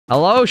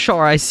Hello,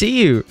 Shore. I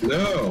see you.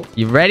 No.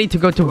 You ready to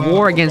go to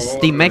war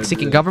against the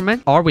Mexican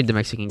government? Are we the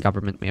Mexican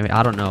government? Maybe.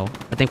 I don't know.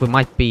 I think we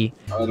might be.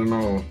 I don't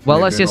know. Well,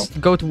 Maybe let's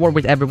just go to war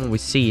with everyone we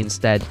see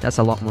instead. That's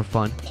a lot more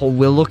fun. Oh,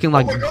 we're looking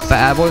like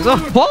bad boys. Oh,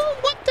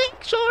 what the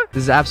heck, Shore?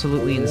 This is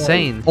absolutely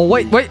insane. Oh,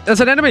 wait.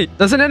 That's an enemy.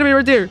 That's an enemy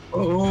right there.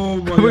 Oh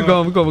my We're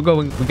going.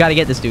 We gotta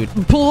get this dude.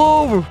 Pull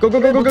over. Go.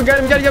 Get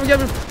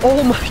him.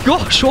 Oh my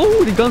gosh.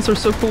 Oh, the guns are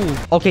so cool.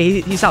 Okay,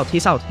 he's out.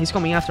 He's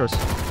coming after us.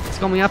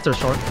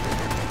 Shore.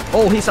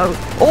 Oh, he's out.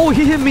 Oh,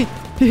 he hit me.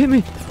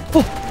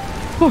 Oh.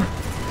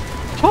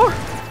 Shore.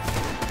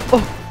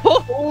 Oh.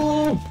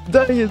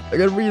 Dang it. I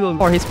gotta reload.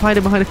 Oh, he's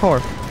hiding behind the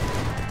car.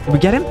 Did we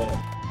get him?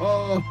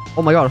 Oh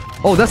my god.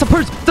 Oh, that's a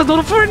person. That's not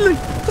a friendly.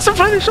 That's a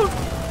friendly, Shore.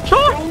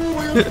 Shore.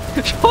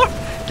 Shore.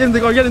 Get in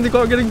the car.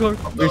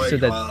 We're so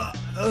dead.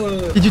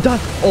 Did you die?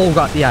 Oh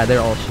god. Yeah,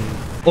 they're all shooting.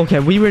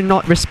 Okay, we were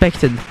not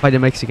respected by the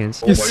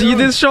Mexicans. You see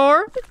this,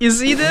 Shore? You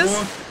see this?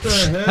 What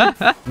the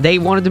heck? They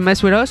wanted to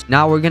mess with us.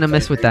 Now we're gonna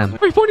mess with them.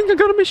 Are you pointing a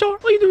gun at me, Shore?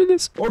 Why are you doing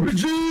this?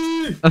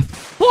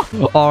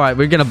 RPG! Alright,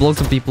 we're gonna blow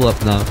some people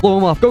up now. Blow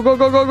them up.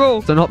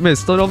 Go. Do not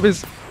miss. No.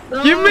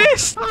 You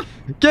missed!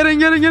 Get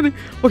in.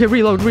 Okay,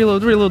 reload.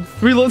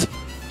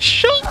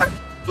 Shore!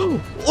 Oh,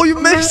 you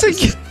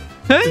Mexican!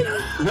 Hey?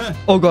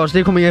 Oh gosh,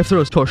 they're coming after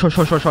us. Shore.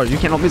 You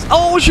cannot miss.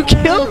 Oh, you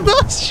killed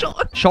us,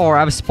 Shore. Shore,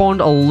 I've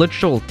spawned a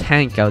literal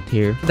tank out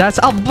here. That's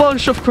a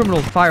bunch of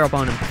criminals. Fire up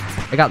on him.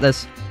 I got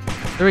this.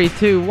 3,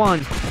 2,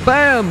 1.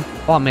 Bam!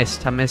 Oh, I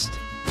missed.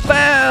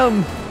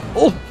 Bam!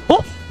 Oh!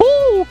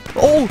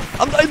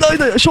 I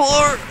died.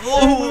 Shore!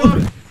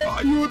 Oh!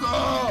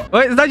 Ayuda!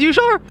 Wait, is that you,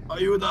 Shore?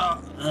 Ayuda!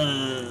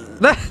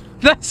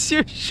 That's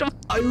you, Shore.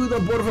 Ayuda,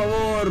 por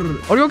favor!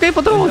 Are you okay,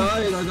 Patron?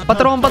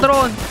 Patron.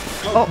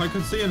 Oh, I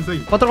can't see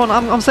anything. Patron,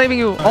 I'm saving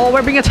you. Oh,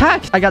 we're being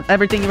attacked. I got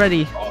everything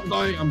ready. Oh, I'm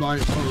dying.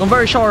 Don't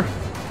worry, Shore.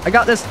 I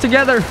got this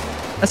together.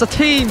 As a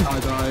team. I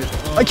died.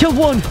 Oh. I killed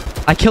one.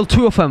 I killed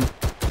 2 of them.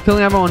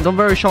 Killing everyone. Don't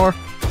worry, Shore.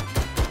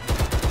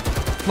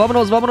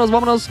 Vámonos.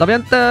 La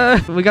viente.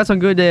 We got some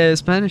good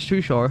Spanish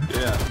too, Shore.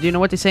 Yeah. Do you know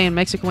what they say in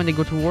Mexico when they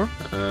go to war?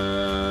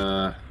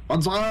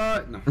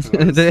 Banzai! No.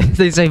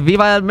 they say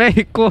Viva el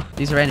Mexico.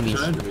 These are enemies.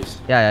 They're enemies.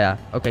 Yeah.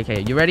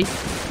 Okay. You ready?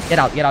 Get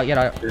out.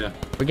 Yeah.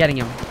 We're getting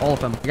him. All of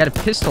them. I got a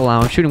pistol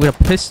now. I'm shooting with a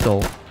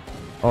pistol.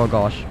 Oh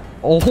gosh.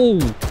 Oh.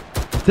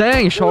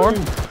 Dang, Shore. I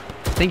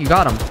think you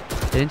got him.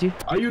 Didn't you?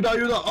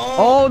 Ayuda!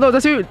 Oh no,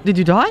 that's you. Did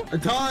you die? I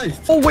died!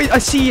 Oh wait, I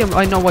see him.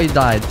 I know why you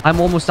died. I'm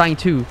almost dying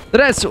too.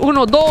 3,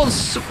 1, 2.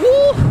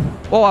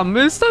 Oh, I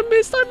missed. Oh,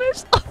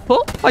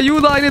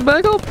 Ayuda, I need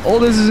backup. Oh,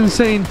 this is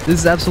insane. This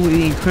is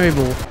absolutely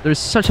incredible. There's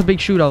such a big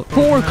shootout.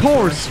 4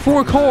 cars.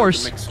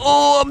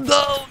 Oh, I'm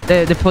down.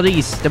 The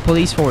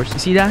police force. You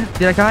see that?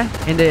 See that guy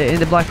in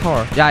the black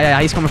car?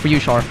 Yeah. He's coming for you,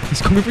 Shore.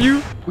 He's coming for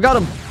you. We got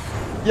him.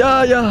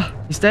 Yeah.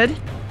 He's dead.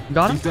 You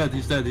got him?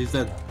 He's dead.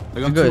 I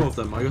got Good. 2 of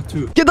them.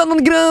 Get on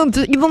the ground.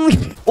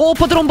 Oh,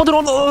 Patron.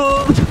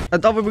 Oh. I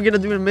thought we were gonna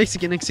do a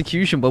Mexican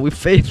execution, but we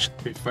failed.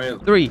 We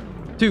failed. 3,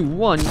 2,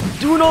 1.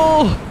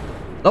 Uno.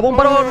 La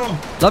bomba.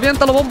 La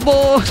vienta la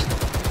bomba.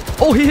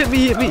 Oh, he hit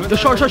me.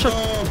 Shore.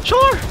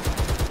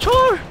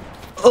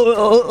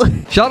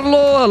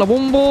 Charlo, la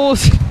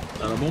bombos.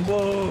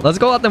 Let's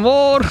go at them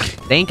more.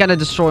 They ain't gonna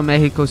destroy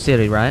Mexico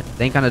City, right?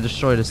 They ain't gonna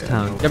destroy this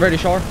town. Get ready,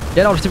 Shore.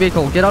 Get out of the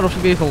vehicle.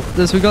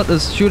 We got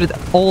this. Shoot it.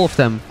 All of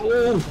them.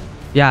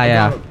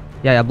 Yeah.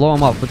 Blow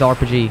them up with the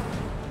RPG.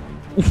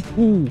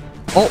 Ooh.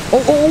 Oh.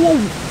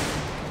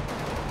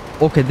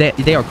 Okay,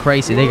 they are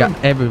crazy. They got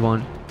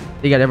everyone.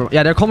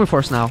 Yeah, they're coming for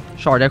us now.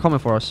 Shore, they're coming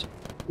for us.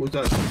 Who's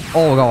that?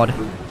 Oh god.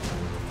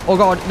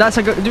 That's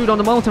a good dude on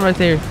the mountain right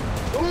there.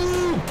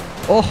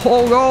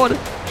 Oh god.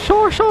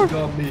 Shore.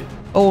 Got me.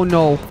 Oh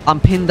no,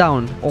 I'm pinned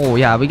down. Oh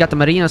yeah, we got the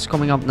Marinas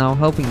coming up now,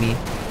 helping me.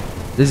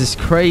 This is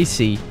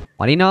crazy.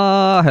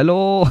 Marina,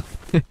 hello.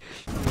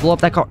 Blow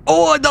up that car.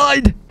 Oh, I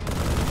died.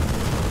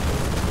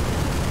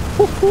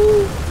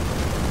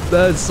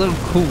 That's so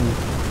cool.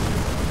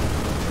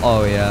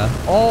 Oh yeah.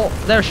 Oh,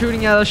 they're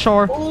shooting at us,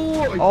 Shore.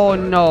 Oh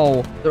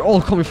no, they're all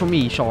coming for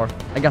me, Shore.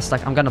 I guess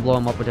like I'm gonna blow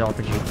them up with the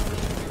RPG.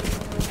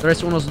 3,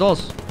 1, 2.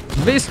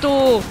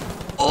 Visto.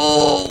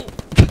 Oh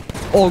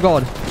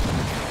god.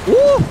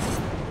 Woo!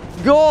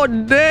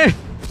 God damn!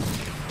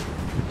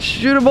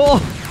 Shoot them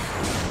all!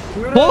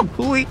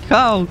 Holy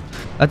cow!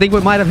 I think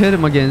we might have hit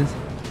him again.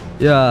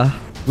 Yeah,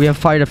 we have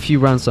fired a few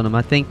rounds on him.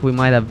 I think we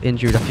might have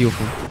injured a few of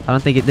them. I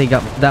don't think they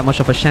got that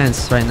much of a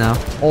chance right now.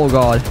 Oh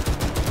god.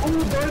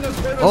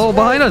 Oh,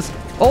 behind us!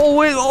 Oh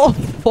wait! Oh,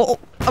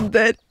 I'm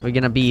dead. We're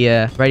gonna be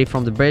ready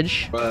from the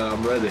bridge.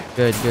 I'm ready.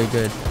 Good.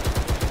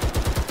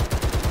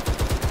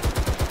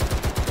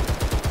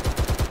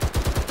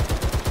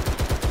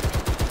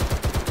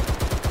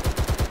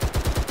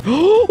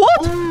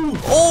 What?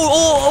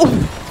 Oh!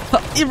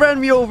 He ran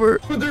me over.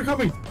 Oh, they're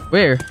coming.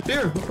 Where?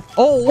 Here.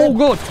 Oh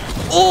god.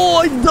 Oh,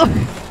 I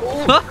died.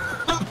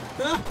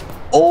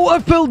 Oh, I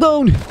fell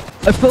down.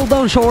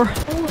 Shore.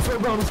 Oh, I fell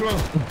down as well.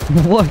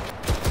 What?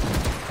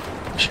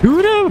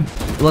 Shoot him.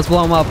 Let's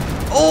blow him up.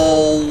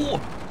 Oh,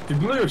 You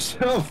blew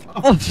yourself.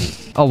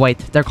 Oh, wait.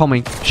 They're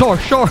coming. Sure.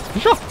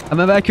 I'm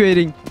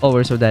evacuating. Oh,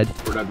 we're so dead.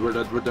 We're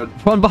dead.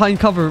 Run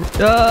behind cover.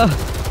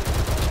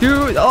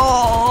 Dude.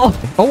 Oh.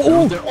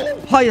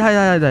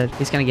 Hide.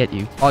 He's gonna get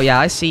you. Oh,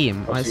 yeah. I see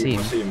him. I see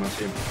him.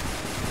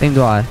 Same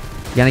do I.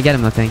 You're gonna get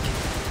him, I think.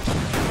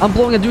 I'm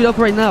blowing a dude up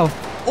right now.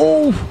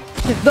 Oh,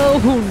 get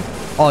down.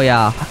 Oh,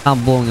 yeah.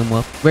 I'm blowing him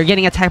up. We're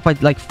getting attacked by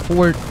like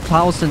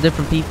 4,000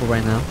 different people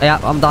right now. Yeah,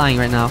 I'm dying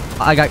right now.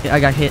 I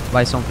got hit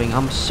by something.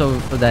 I'm so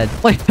dead.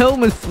 My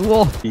helmet flew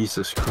off.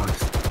 Jesus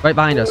Christ. Right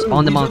behind us,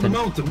 on the mountain.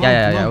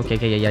 Yeah. Mountain.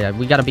 Okay.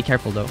 We gotta be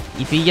careful though.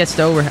 If he gets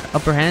the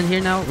upper hand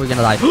here now, we're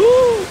gonna die.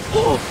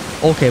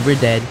 Okay, we're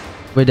dead.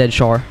 We're dead,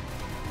 Shore.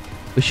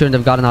 We shouldn't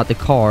have gotten out the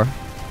car.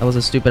 That was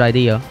a stupid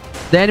idea.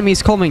 The enemy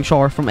is coming,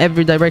 Shore, from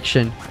every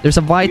direction. There's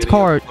a white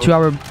car to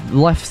our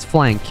left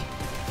flank.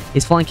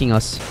 He's flanking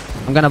us.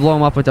 I'm gonna blow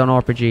him up with an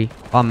RPG.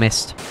 Oh, I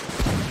missed.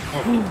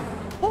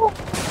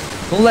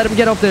 Don't let him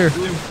get up there.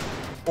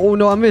 Oh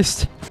no, I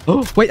missed.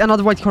 Wait,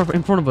 another white car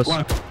in front of us.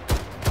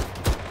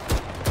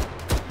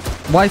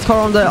 White car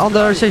on the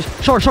other stage.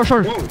 Sure.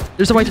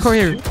 There's a white car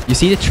here. You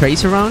see the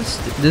tracer rounds?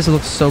 This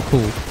looks so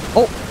cool.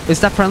 Oh, is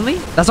that friendly?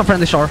 That's not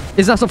friendly, Shore.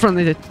 It's not so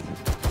friendly.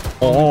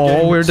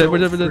 Oh, we're dead.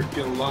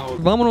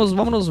 Vámonos.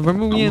 We're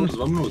moving in.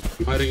 I'm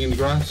hiding in the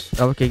grass.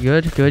 Okay,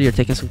 good. You're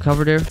taking some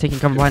cover there. Taking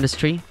cover behind this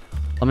tree.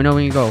 Let me know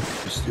when you go.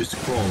 Just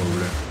crawl over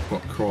there.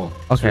 Crawl.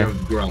 Okay. So we have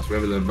the grass. We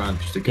have the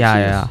advantage. They can see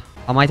Yeah. us.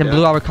 I might have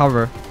blew our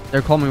cover.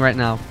 They're coming right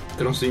now.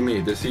 They don't see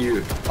me. They see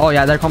you. Oh,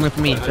 yeah. They're coming for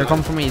me. They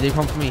come for me.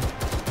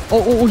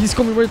 Oh, he's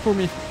coming right for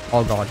me.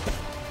 Oh, God.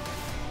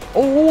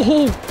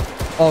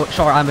 Oh,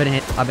 sure. I've been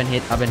hit.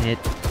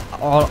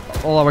 All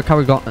our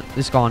cover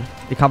is gone.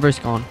 The cover is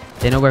gone.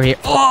 They know we're here.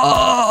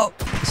 Oh!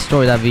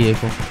 Destroy that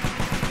vehicle.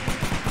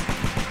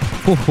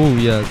 Oh,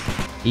 yes.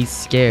 He's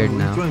scared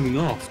now. Driving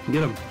off.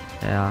 Get him.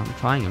 Yeah, I'm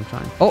trying.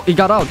 Oh, he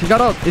got out.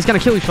 He's gonna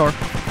kill you, Shore.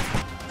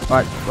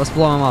 Alright, let's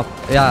blow him up.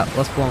 Yeah,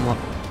 let's blow him up.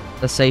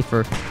 That's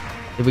safer.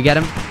 Did we get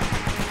him? I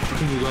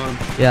think we got him.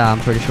 Yeah, I'm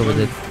pretty sure we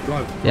did.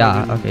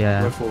 Yeah, okay,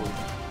 yeah. Forward.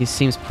 He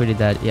seems pretty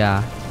dead.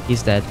 Yeah,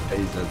 he's dead. Yeah,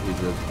 he's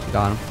dead.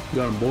 Got him. You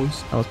got him,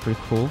 boys. That was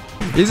pretty cool.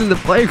 He's in the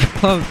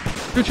playground.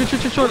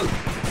 Shoot.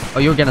 Oh,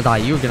 you're gonna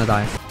die.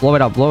 Blow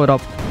it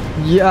up.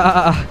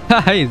 Yeah,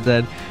 he's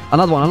dead.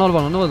 Another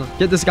one.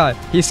 Get this guy.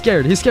 He's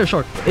scared,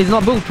 Short. It's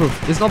not bulletproof.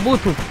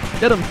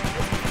 Get him.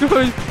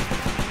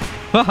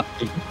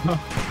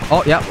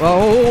 Oh, yeah.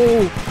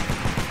 Oh.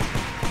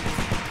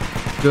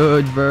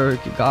 Good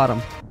work. You got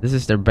him. This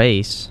is their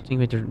base. I think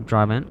we have to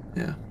drive in.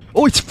 Yeah.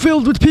 Oh, it's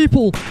filled with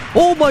people.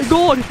 Oh, my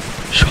God.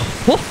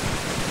 What?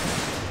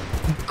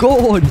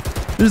 God.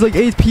 There's like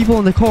 8 people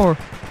in the car.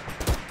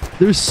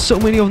 There's so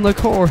many of them in the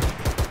car.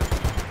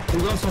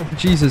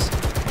 Jesus.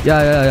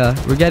 Yeah.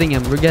 We're getting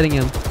him.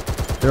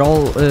 They're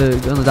all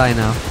gonna die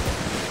now.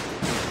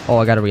 Oh,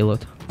 I gotta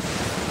reload.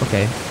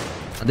 Okay.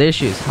 The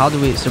issue is, how do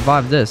we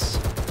survive this?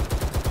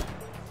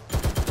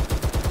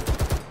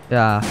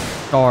 Yeah.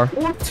 Sure.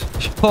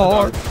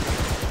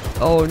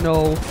 Oh,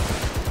 no.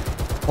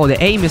 Oh, the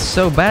aim is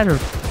so bad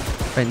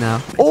right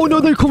now. Oh, no,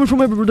 they're coming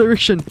from every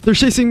direction. They're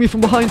chasing me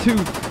from behind, too.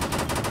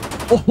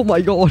 Oh,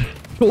 my God.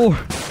 Sure.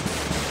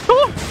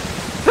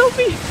 Help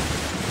me.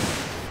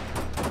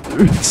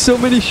 There's so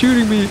many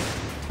shooting me.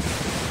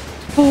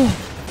 Oh.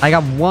 I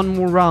got one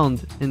more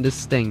round in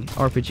this thing.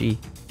 RPG.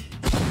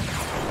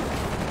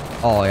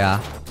 Oh, yeah.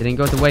 Didn't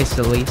go to waste,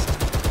 at least.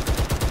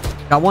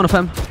 Got one of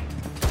them.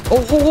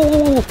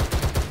 Oh,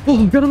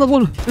 got another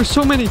one. There's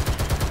so many.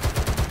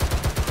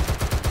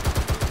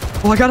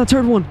 Oh, I got a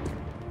third one.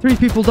 3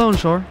 people down,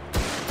 Shore.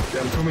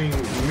 Yeah, I'm coming. Me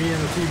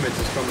and the teammates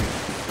is coming.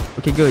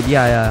 Okay, good.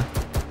 Yeah.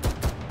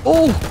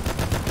 Oh.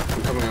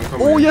 I'm coming.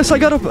 Oh, yes, I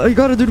got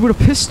a dude with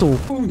a pistol.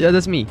 Yeah,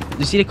 that's me.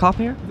 You see the cop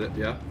here?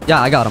 Yeah.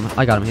 Yeah, I got him.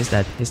 He's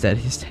dead. Yes,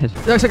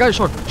 I got it.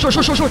 Short.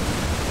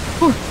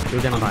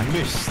 You're gonna die.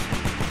 Missed.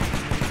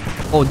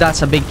 Oh,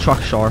 that's a big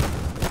truck, Shore.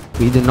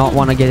 We did not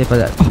want to get it for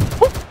that.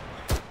 Oh,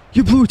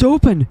 you blew it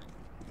open.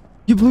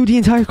 You blew the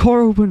entire car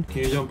open.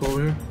 Can you jump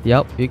over here?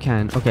 Yep, you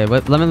can. Okay,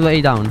 but let me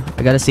lay down.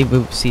 I gotta see if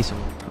we see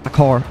a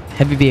car.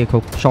 Heavy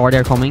vehicle. Shore,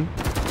 they're coming.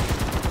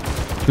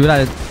 Shoot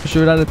at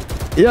it.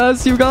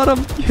 Yes, you got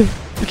him. You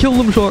killed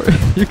him, Shore.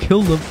 You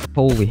killed him.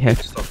 Holy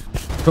heck.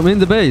 From in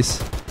the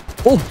base.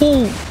 Oh,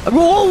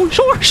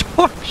 Shore.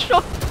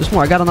 There's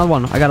more. I got another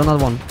one.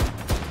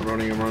 I'm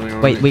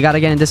running. Wait, we gotta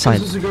get in this side.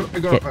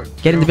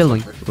 Get in the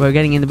building. We're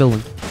getting in the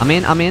building. I'm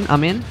in.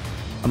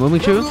 I'm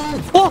moving through.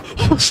 Oh,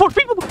 4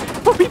 people.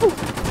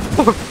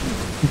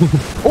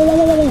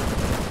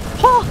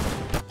 Oh.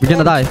 We're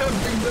gonna die.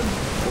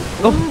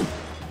 Oh.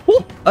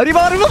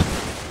 Arriba.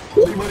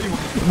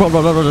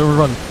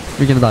 Run.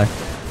 We're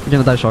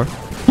gonna die, Shore.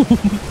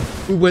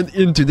 We went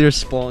into their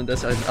spawn. I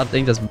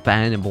think that's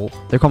bannable.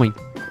 They're coming.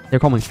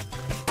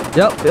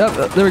 Yep.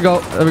 There we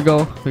go.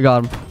 We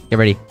got him. Get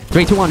ready.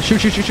 3, 2, 1.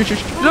 Shoot.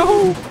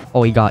 No.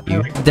 Oh, he got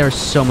you. There's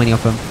so many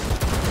of them.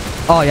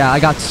 Oh, yeah. I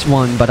got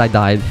one, but I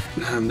died.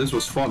 Damn, this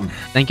was fun.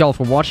 Thank you all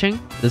for watching.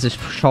 This is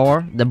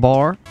Shore, the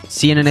bar.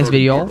 See you in the next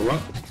video.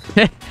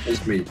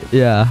 It's me.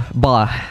 Yeah. Bye.